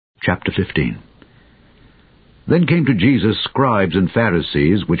Chapter 15. Then came to Jesus scribes and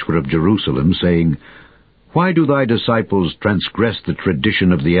Pharisees, which were of Jerusalem, saying, Why do thy disciples transgress the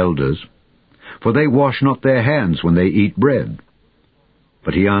tradition of the elders? For they wash not their hands when they eat bread.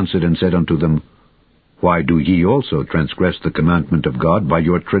 But he answered and said unto them, Why do ye also transgress the commandment of God by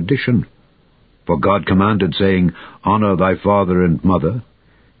your tradition? For God commanded, saying, Honor thy father and mother,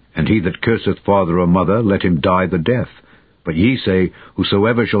 and he that curseth father or mother, let him die the death. But ye say,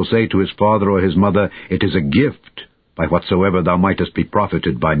 Whosoever shall say to his father or his mother, It is a gift, by whatsoever thou mightest be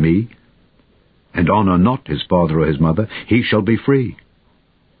profited by me, and honor not his father or his mother, he shall be free.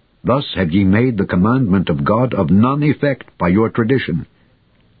 Thus have ye made the commandment of God of none effect by your tradition.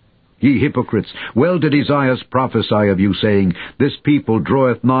 Ye hypocrites, well did Esaias prophesy of you, saying, This people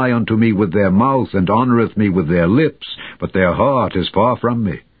draweth nigh unto me with their mouth, and honoureth me with their lips, but their heart is far from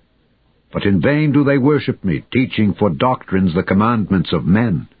me. But in vain do they worship me, teaching for doctrines the commandments of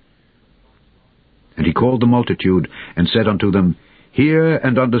men. And he called the multitude, and said unto them, Hear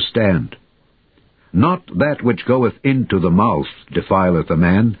and understand. Not that which goeth into the mouth defileth a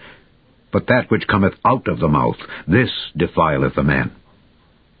man, but that which cometh out of the mouth, this defileth a man.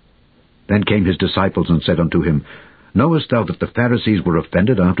 Then came his disciples and said unto him, Knowest thou that the Pharisees were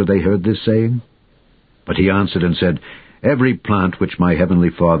offended after they heard this saying? But he answered and said, Every plant which my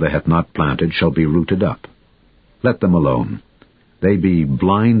heavenly Father hath not planted shall be rooted up. Let them alone. They be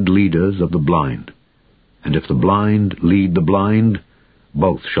blind leaders of the blind. And if the blind lead the blind,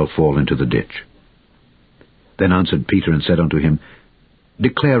 both shall fall into the ditch. Then answered Peter and said unto him,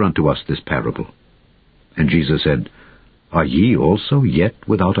 Declare unto us this parable. And Jesus said, Are ye also yet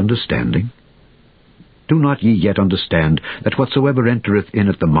without understanding? Do not ye yet understand that whatsoever entereth in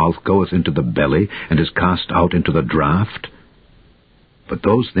at the mouth goeth into the belly, and is cast out into the draught? But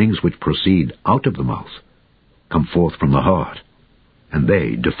those things which proceed out of the mouth come forth from the heart, and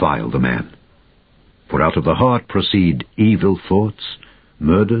they defile the man. For out of the heart proceed evil thoughts,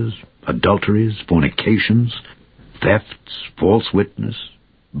 murders, adulteries, fornications, thefts, false witness,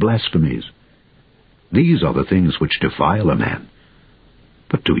 blasphemies. These are the things which defile a man.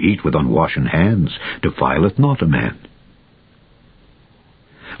 But to eat with unwashen hands defileth not a man.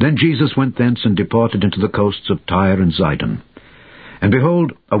 Then Jesus went thence and departed into the coasts of Tyre and Zidon. And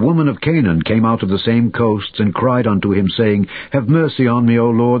behold, a woman of Canaan came out of the same coasts, and cried unto him, saying, Have mercy on me, O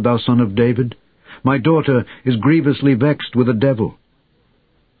Lord, thou Son of David. My daughter is grievously vexed with a devil.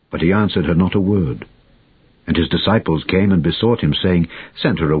 But he answered her not a word. And his disciples came and besought him, saying,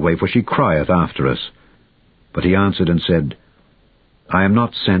 Send her away, for she crieth after us. But he answered and said, I am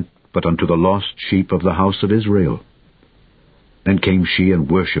not sent but unto the lost sheep of the house of Israel. Then came she and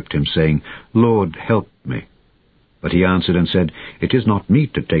worshipped him, saying, Lord, help me. But he answered and said, It is not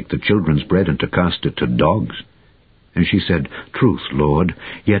meet to take the children's bread and to cast it to dogs. And she said, Truth, Lord,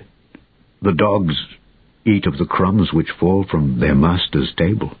 yet the dogs eat of the crumbs which fall from their master's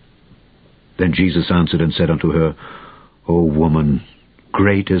table. Then Jesus answered and said unto her, O woman,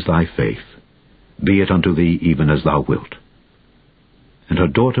 great is thy faith. Be it unto thee even as thou wilt. And her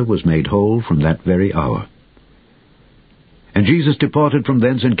daughter was made whole from that very hour. And Jesus departed from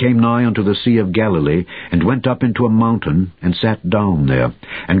thence and came nigh unto the Sea of Galilee, and went up into a mountain, and sat down there.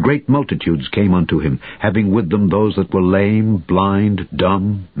 And great multitudes came unto him, having with them those that were lame, blind,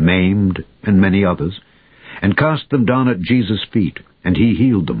 dumb, maimed, and many others, and cast them down at Jesus' feet, and he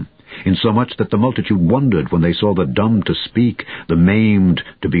healed them, insomuch that the multitude wondered when they saw the dumb to speak, the maimed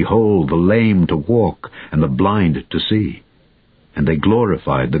to behold, the lame to walk, and the blind to see. And they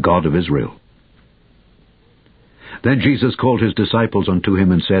glorified the God of Israel. Then Jesus called his disciples unto him,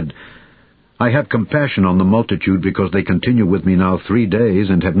 and said, I have compassion on the multitude, because they continue with me now 3 days,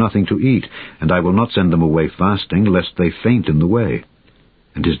 and have nothing to eat, and I will not send them away fasting, lest they faint in the way.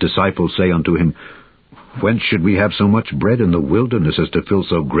 And his disciples say unto him, Whence should we have so much bread in the wilderness, as to fill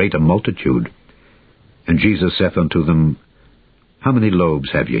so great a multitude? And Jesus saith unto them, How many loaves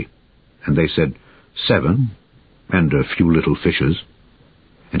have ye? And they said, 7, and a few little fishes.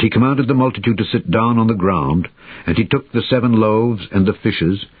 And he commanded the multitude to sit down on the ground, and he took the 7 loaves and the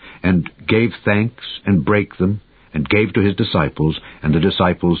fishes, and gave thanks, and brake them, and gave to his disciples, and the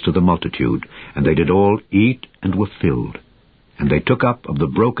disciples to the multitude. And they did all eat, and were filled. And they took up of the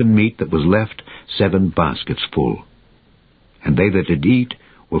broken meat that was left 7 baskets full. And they that did eat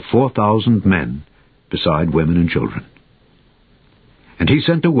were 4,000 men, beside women and children. And he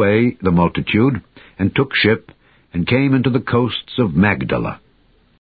sent away the multitude, and took ship, and came into the coasts of Magdala.